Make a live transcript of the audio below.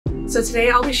So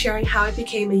today I'll be sharing how I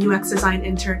became a UX design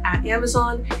intern at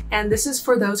Amazon, and this is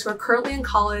for those who are currently in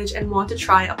college and want to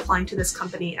try applying to this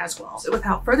company as well. So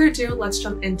without further ado, let's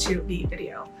jump into the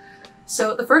video.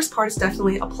 So the first part is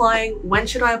definitely applying. When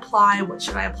should I apply? What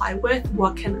should I apply with?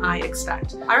 What can I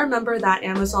expect? I remember that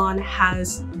Amazon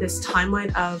has this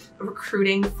timeline of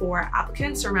recruiting for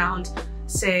applicants around,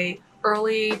 say,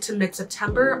 early to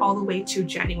mid-September all the way to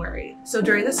January. So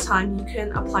during this time, you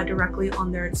can apply directly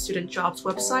on their student jobs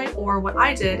website, or what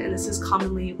I did, and this is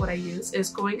commonly what I use, is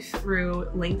going through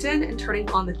LinkedIn and turning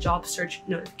on the job search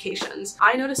notifications.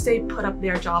 I noticed they put up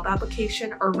their job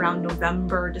application around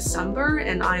November, December,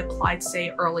 and I applied,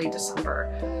 say, early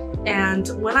December. And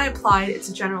when I applied, it's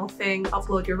a general thing: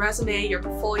 upload your resume, your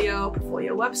portfolio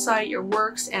website, your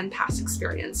works, and past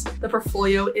experience. The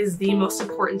portfolio is the most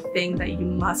important thing that you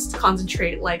must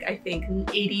concentrate, like, I think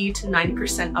 80 to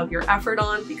 90% of your effort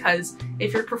on, because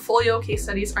if your portfolio case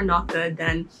studies are not good,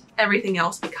 then everything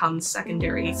else becomes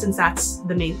secondary, since that's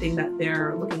the main thing that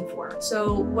they're looking for.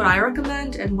 So what I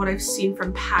recommend, and what I've seen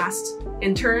from past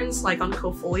interns, like on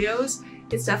Cofolios,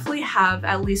 is definitely have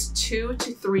at least 2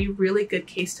 to 3 really good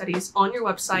case studies on your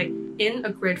website in a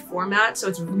grid format, so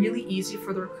it's really easy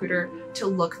for the recruiter to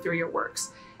look through your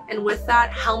works. And with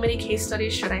that, how many case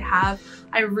studies should I have?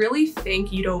 I really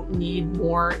think you don't need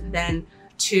more than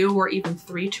 2 or even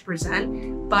 3 to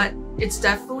present, but it's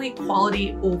definitely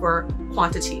quality over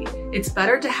quantity. It's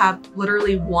better to have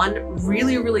literally 1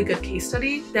 really good case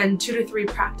study than 2 to 3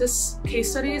 practice case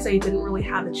studies that you didn't really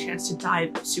have a chance to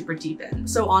dive super deep in.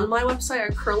 So on my website,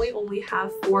 I currently only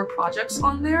have 4 projects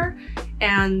on there,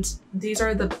 and these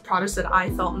are the projects that I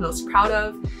felt most proud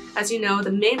of. As you know,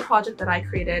 the main project that I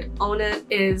created, Own It,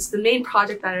 is the main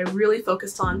project that I really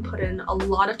focused on, put in a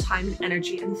lot of time and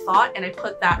energy and thought, and I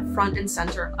put that front and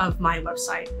center of my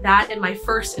website. That and my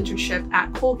first internship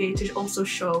at Colgate to also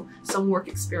show some work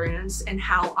experience and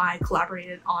how I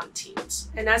collaborated on teams.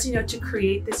 And as you know, to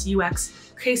create this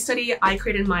UX case study, I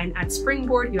created mine at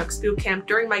Springboard UX Bootcamp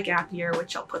during my gap year,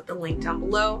 which I'll put the link down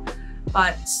below.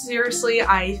 But seriously,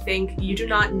 I think you do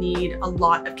not need a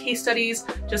lot of case studies.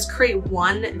 Just create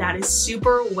one that is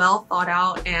super well thought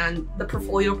out, and the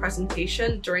portfolio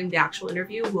presentation during the actual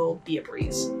interview will be a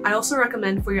breeze. I also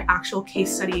recommend for your actual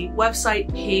case study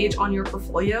website page on your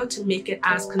portfolio to make it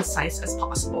as concise as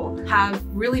possible. Have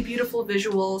really beautiful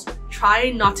visuals.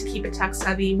 Try not to keep it text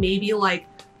heavy, maybe like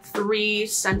 3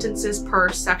 sentences per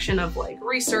section of like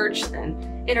research,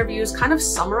 then interviews. Kind of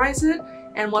summarize it.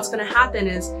 And what's going to happen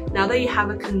is, now that you have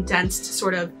a condensed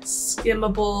sort of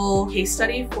skimmable case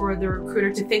study for the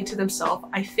recruiter to think to themselves,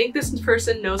 I think this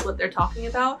person knows what they're talking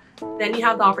about, then you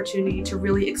have the opportunity to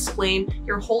really explain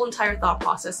your whole entire thought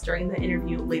process during the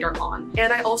interview later on.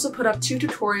 And I also put up 2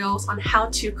 tutorials on how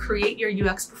to create your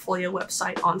UX portfolio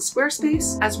website on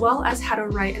Squarespace, as well as how to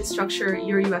write and structure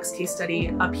your UX case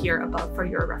study up here above for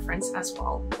your reference as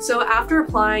well. So after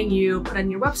applying, you put in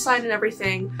your website and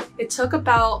everything. It took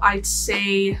about, I'd say,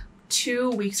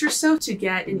 2 weeks or so to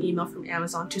get an email from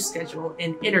Amazon to schedule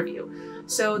an interview.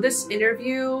 So this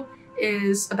interview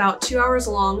is about 2 hours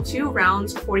long, 2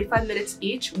 rounds, 45 minutes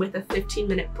each, with a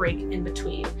 15-minute break in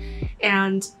between.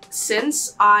 And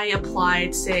since I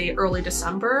applied, say, early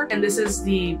December, and this is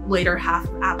the later half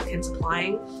of applicants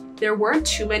applying, there weren't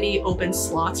too many open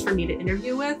slots for me to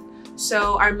interview with.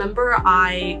 So I remember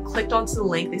I clicked onto the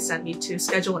link they sent me to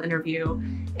schedule an interview,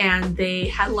 and they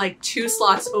had like 2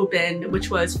 slots open, which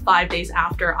was 5 days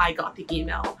after I got the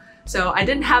email. So I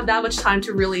didn't have that much time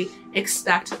to really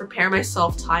prepare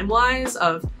myself time-wise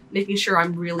of making sure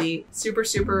I'm really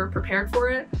super prepared for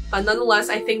it. But nonetheless,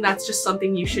 I think that's just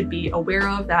something you should be aware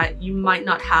of, that you might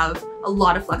not have a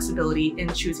lot of flexibility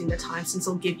in choosing the time, since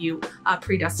they'll give you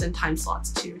predestined time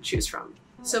slots to choose from.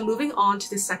 So moving on to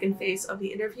the second phase of the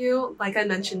interview, like I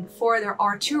mentioned before, there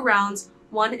are 2 rounds.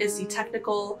 One is the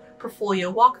technical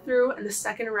portfolio walkthrough, and the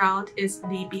second round is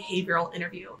the behavioral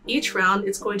interview. Each round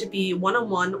is going to be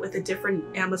one-on-one with a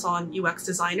different Amazon UX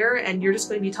designer, and you're just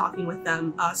going to be talking with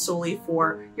them solely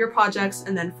for your projects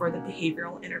and then for the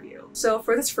behavioral interview. So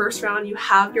for this first round, you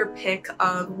have your pick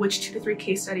of which 2 to 3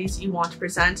 case studies you want to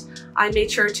present. I made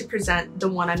sure to present the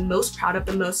one I'm most proud of,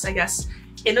 the most, I guess,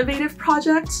 innovative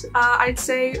project, I'd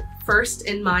say, first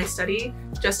in my study,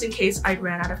 just in case I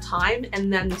ran out of time.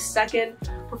 And then the second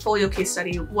portfolio case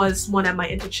study was one at my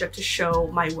internship to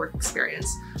show my work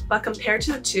experience. But compared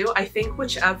to the 2, I think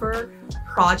whichever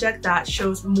project that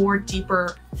shows more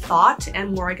deeper thought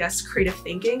and more, I guess, creative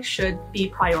thinking should be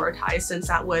prioritized, since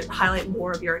that would highlight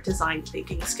more of your design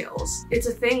thinking skills. It's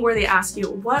a thing where they ask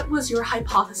you, what was your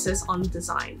hypothesis on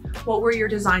design? What were your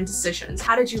design decisions?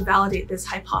 How did you validate this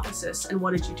hypothesis, and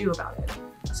what did you do about it?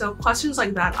 So questions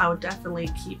like that I would definitely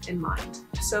keep in mind.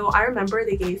 So I remember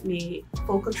they gave me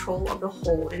full control of the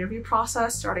whole interview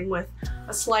process, starting with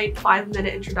a slight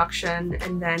 5-minute introduction,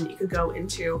 and then you could go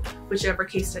into whichever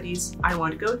case studies I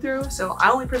want to go through. So I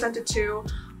only presented 2.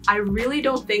 I really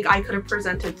don't think I could have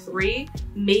presented 3.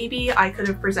 Maybe I could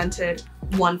have presented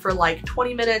one for like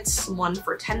 20 minutes, one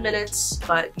for 10 minutes,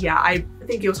 but yeah, I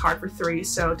think it was hard for 3.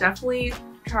 So definitely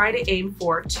try to aim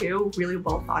for 2 really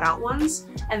well thought out ones.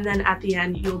 And then at the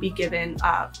end, you'll be given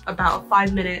about a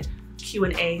 5-minute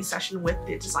Q&A session with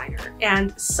the designer.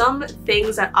 And some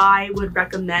things that I would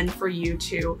recommend for you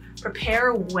to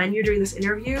prepare when you're doing this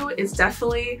interview is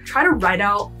definitely try to write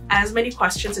out as many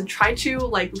questions and try to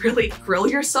like really grill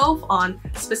yourself on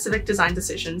specific design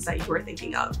decisions that you were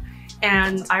thinking of.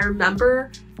 And I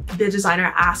remember the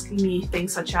designer asking me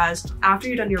things such as, after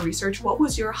you've done your research, what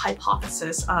was your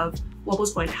hypothesis of what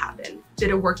was going to happen? Did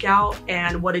it work out,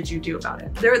 and what did you do about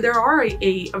it? There are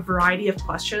a variety of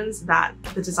questions that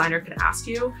the designer could ask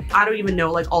you. I don't even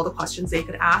know like all the questions they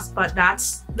could ask, but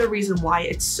that's the reason why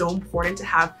it's so important to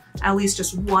have at least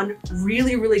just one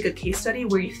really, really good case study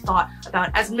where you thought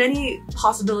about as many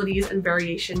possibilities and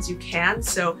variations you can.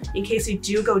 So in case you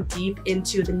do go deep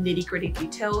into the nitty-gritty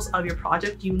details of your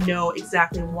project, you know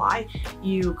exactly why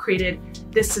you created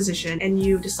this decision and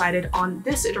you decided on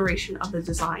this iteration of the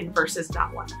design versus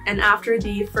that one. And after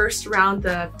the first round,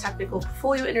 the technical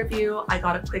portfolio interview, I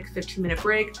got a quick 15-minute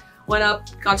break. Went up,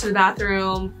 got to the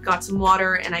bathroom, got some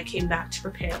water, and I came back to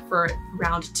prepare for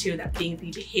round 2, that being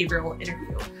the behavioral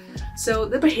interview. So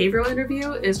the behavioral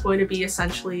interview is going to be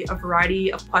essentially a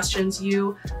variety of questions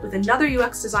with another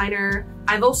UX designer.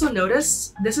 I've also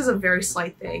noticed this is a very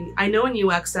slight thing. I know in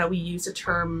UX that we use the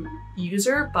term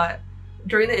user, but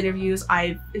during the interviews,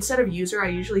 instead of user, I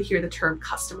usually hear the term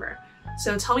customer.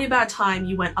 So tell me about a time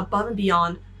you went above and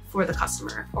beyond for the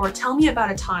customer, or tell me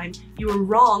about a time you were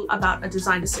wrong about a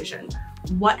design decision.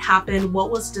 What happened,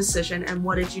 what was the decision, and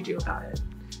what did you do about it?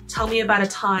 Tell me about a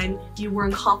time you were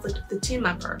in conflict with a team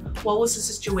member. What was the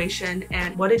situation,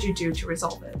 and what did you do to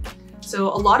resolve it? So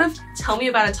a lot of tell me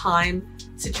about a time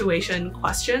situation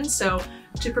questions. So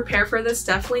to prepare for this,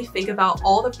 definitely think about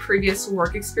all the previous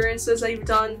work experiences that you've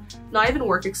done, not even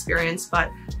work experience,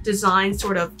 but design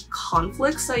sort of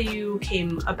conflicts that you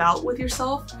came about with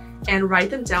yourself, and write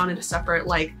them down in a separate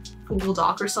like Google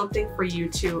Doc or something for you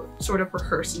to sort of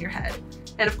rehearse in your head.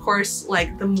 And of course,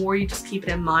 like the more you just keep it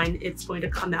in mind, it's going to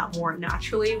come out more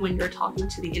naturally when you're talking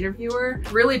to the interviewer.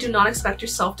 Really do not expect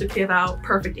yourself to give out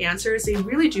perfect answers. They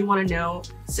really do want to know,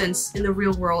 since in the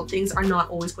real world, things are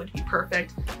not always going to be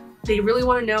perfect. They really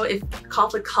want to know if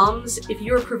conflict comes, if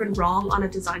you are proven wrong on a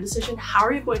design decision, how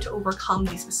are you going to overcome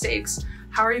these mistakes?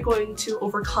 How are you going to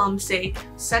overcome, say,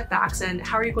 setbacks, and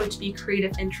how are you going to be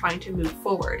creative in trying to move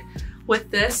forward?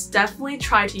 With this, definitely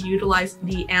try to utilize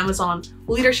the Amazon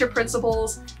leadership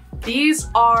principles. These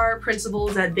are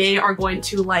principles that they are going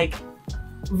to like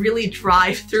really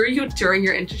drive through you during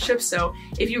your internship. So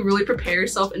if you really prepare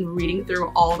yourself in reading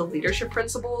through all the leadership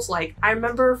principles, like I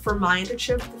remember for my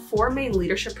internship, the 4 main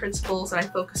leadership principles that I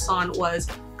focused on was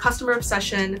customer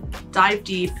obsession, dive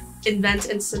deep, invent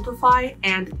and simplify,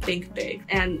 and think big.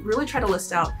 And really try to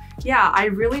list out, yeah, I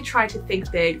really tried to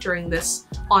think big during this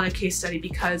on a case study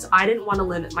because I didn't want to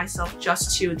limit myself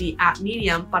just to the app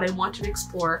medium, but I wanted to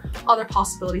explore other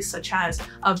possibilities such as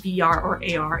a VR or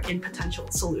AR in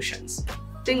potential solutions.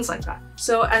 Things like that.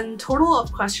 So in total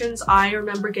of questions, I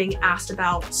remember getting asked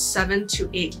about 7 to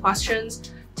 8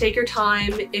 questions. Take your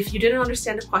time. If you didn't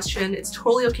understand a question, it's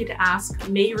totally okay to ask.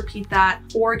 Maybe repeat that,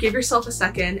 or give yourself a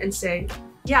second and say,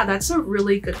 yeah, that's a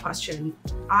really good question.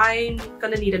 I'm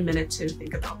gonna need a minute to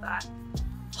think about that.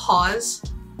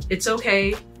 Pause. It's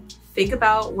okay. Think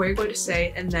about what you're going to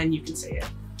say, and then you can say it.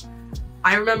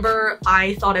 I remember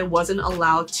I thought I wasn't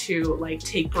allowed to like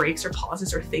take breaks or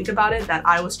pauses or think about it, that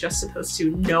I was just supposed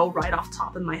to know right off the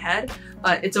top of my head,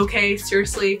 but it's okay.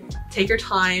 Seriously, take your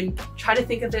time. Try to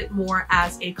think of it more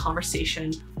as a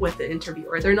conversation with the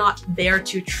interviewer. They're not there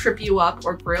to trip you up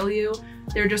or grill you.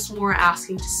 They're just more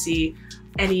asking to see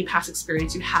any past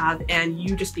experience you have and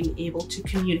you just being able to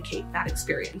communicate that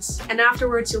experience. And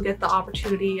afterwards, you'll get the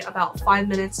opportunity about 5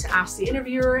 minutes to ask the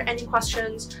interviewer any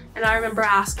questions. And I remember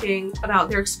asking about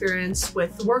their experience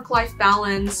with work-life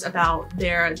balance, about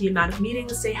the amount of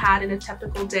meetings they had in a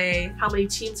typical day, how many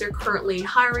teams they're currently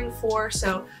hiring for.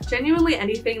 So genuinely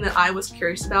anything that I was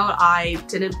curious about. I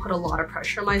didn't put a lot of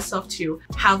pressure on myself to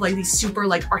have like these super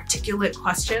like articulate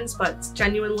questions, but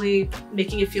genuinely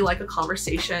making it feel like a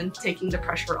conversation, taking the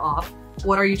pressure off.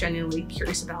 What are you genuinely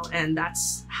curious about? And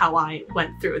that's how I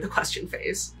went through the question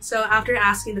phase. So after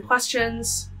asking the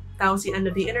questions, that was the end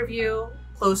of the interview.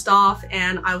 closed off,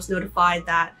 and I was notified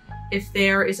that if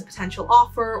there is a potential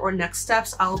offer or next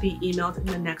steps, I'll be emailed in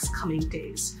the next coming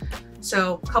days.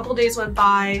 So a couple days went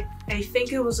by. I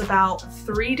think it was about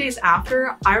 3 days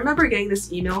after, I remember getting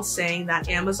this email saying that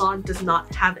Amazon does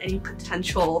not have any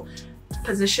potential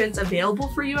positions available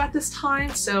for you at this time,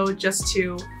 so just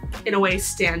to, in a way,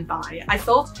 stand by. I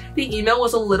felt the email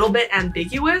was a little bit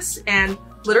ambiguous, and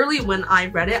literally when I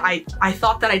read it, I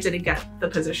thought that I didn't get the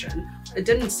position. It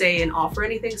didn't say an offer or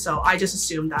anything, so I just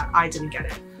assumed that I didn't get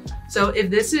it. So if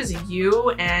this is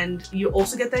you and you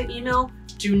also get that email,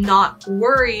 do not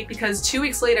worry, because 2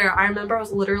 weeks later, I remember I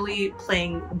was literally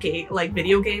playing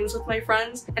video games with my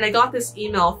friends, and I got this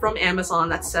email from Amazon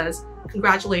that says,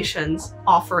 "Congratulations,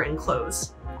 offer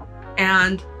enclosed."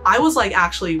 And I was like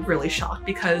actually really shocked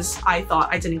because I thought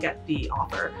I didn't get the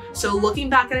offer. So looking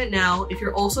back at it now, if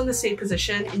you're also in the same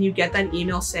position and you get that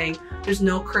email saying there's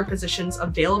no current positions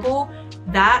available,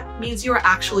 that means you are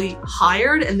actually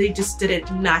hired and they just didn't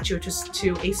match you just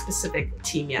to a specific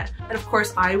team yet. And of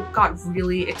course, I got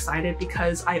really excited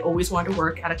because I always wanted to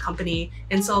work at a company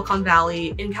in Silicon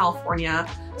Valley in California.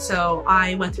 So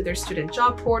I went through their student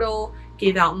job portal,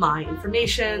 gave out my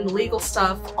information, legal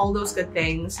stuff, all those good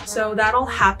things. So that all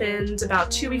happened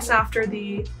about 2 weeks after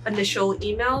the initial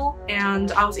email,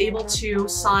 and I was able to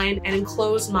sign and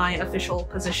enclose my official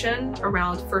position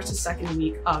around first to second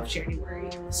week of January.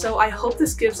 So I hope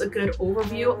this gives a good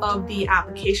overview of the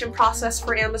application process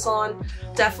for Amazon.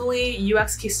 Definitely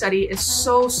UX case study is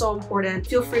so important.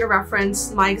 Feel free to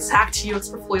reference my exact UX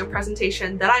portfolio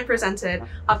presentation that I presented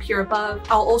up here above.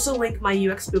 I'll also link my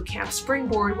UX Bootcamp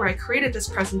Springboard where I created this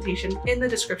presentation in the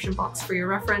description box for your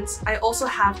reference. I also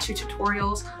have 2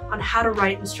 tutorials on how to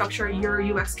write and structure your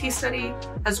UX case study,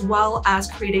 as well as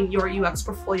creating your UX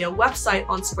portfolio website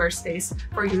on Squarespace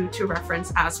for you to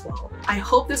reference as well. I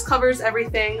hope this covers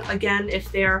everything. Again,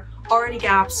 if there are any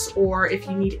gaps or if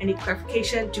you need any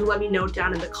clarification, do let me know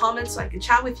down in the comments so I can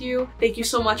chat with you. Thank you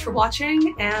so much for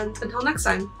watching, and until next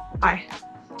time, bye.